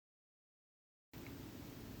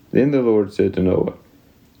Then the Lord said to Noah,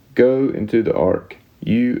 Go into the ark,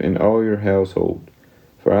 you and all your household,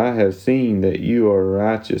 for I have seen that you are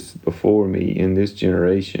righteous before me in this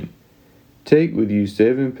generation. Take with you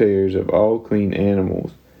 7 pairs of all clean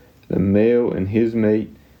animals, the male and his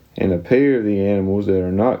mate, and a pair of the animals that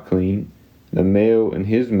are not clean, the male and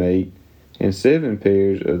his mate, and 7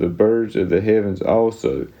 pairs of the birds of the heavens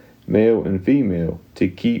also, male and female, to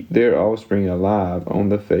keep their offspring alive on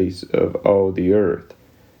the face of all the earth.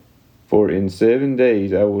 For in 7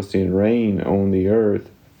 days I will send rain on the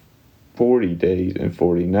earth 40 days and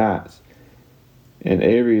 40 nights, and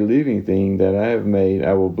every living thing that I have made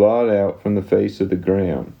I will blot out from the face of the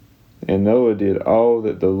ground. And Noah did all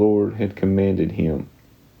that the Lord had commanded him.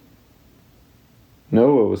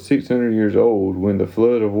 Noah was 600 years old when the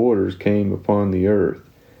flood of waters came upon the earth.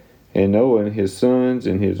 And Noah and his sons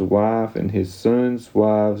and his wife and his sons'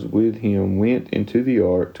 wives with him went into the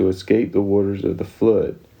ark to escape the waters of the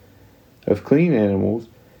flood. Of clean animals,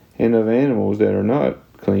 and of animals that are not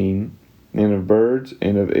clean, and of birds,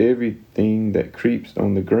 and of everything that creeps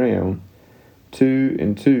on the ground, 2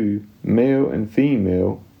 and 2, male and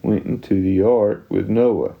female, went into the ark with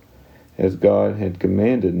Noah, as God had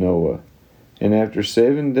commanded Noah. And after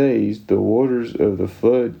 7 days the waters of the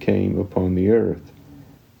flood came upon the earth.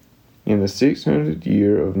 In the 600th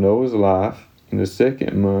year of Noah's life, in the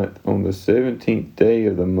 2nd month, on the 17th day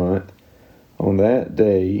of the month, on that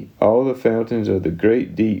day all the fountains of the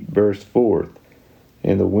great deep burst forth,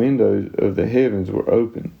 and the windows of the heavens were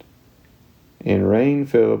opened. And rain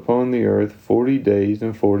fell upon the earth 40 days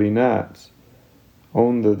and 40 nights.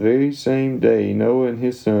 On the very same day Noah and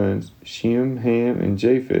his sons, Shem, Ham, and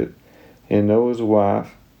Japheth, and Noah's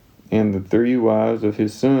wife, and the 3 wives of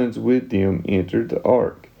his sons with them entered the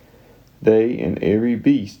ark, they and every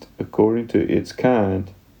beast according to its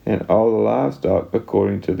kind, and all the livestock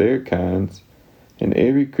according to their kinds, and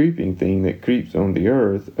every creeping thing that creeps on the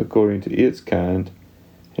earth according to its kind,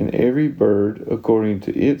 and every bird according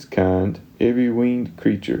to its kind, every winged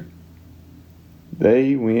creature.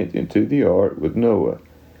 They went into the ark with Noah,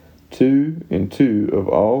 2 and 2 of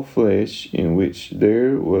all flesh, in which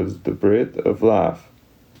there was the breath of life.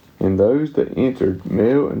 And those that entered,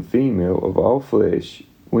 male and female of all flesh,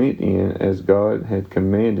 went in as God had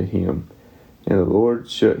commanded him, and the Lord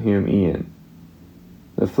shut him in.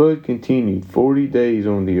 The flood continued 40 days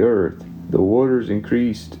on the earth. The waters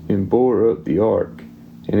increased and bore up the ark,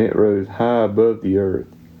 and it rose high above the earth.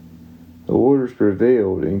 The waters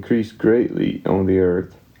prevailed and increased greatly on the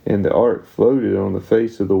earth, and the ark floated on the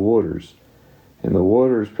face of the waters. And the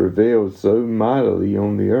waters prevailed so mightily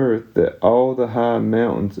on the earth that all the high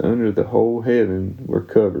mountains under the whole heaven were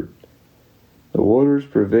covered. The waters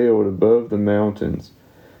prevailed above the mountains,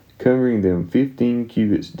 covering them 15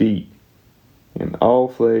 cubits deep. And all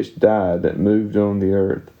flesh died that moved on the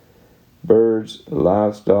earth, birds,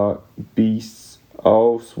 livestock, beasts,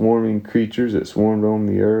 all swarming creatures that swarmed on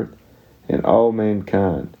the earth, and all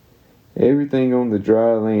mankind. Everything on the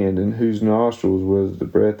dry land in whose nostrils was the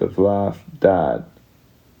breath of life died.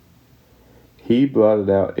 He blotted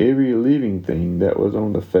out every living thing that was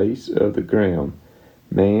on the face of the ground,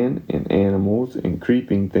 man and animals and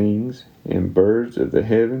creeping things and birds of the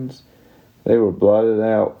heavens. They were blotted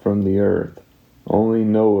out from the earth. Only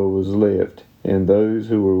Noah was left, and those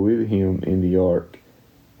who were with him in the ark.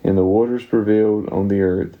 And the waters prevailed on the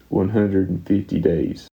earth 150 days.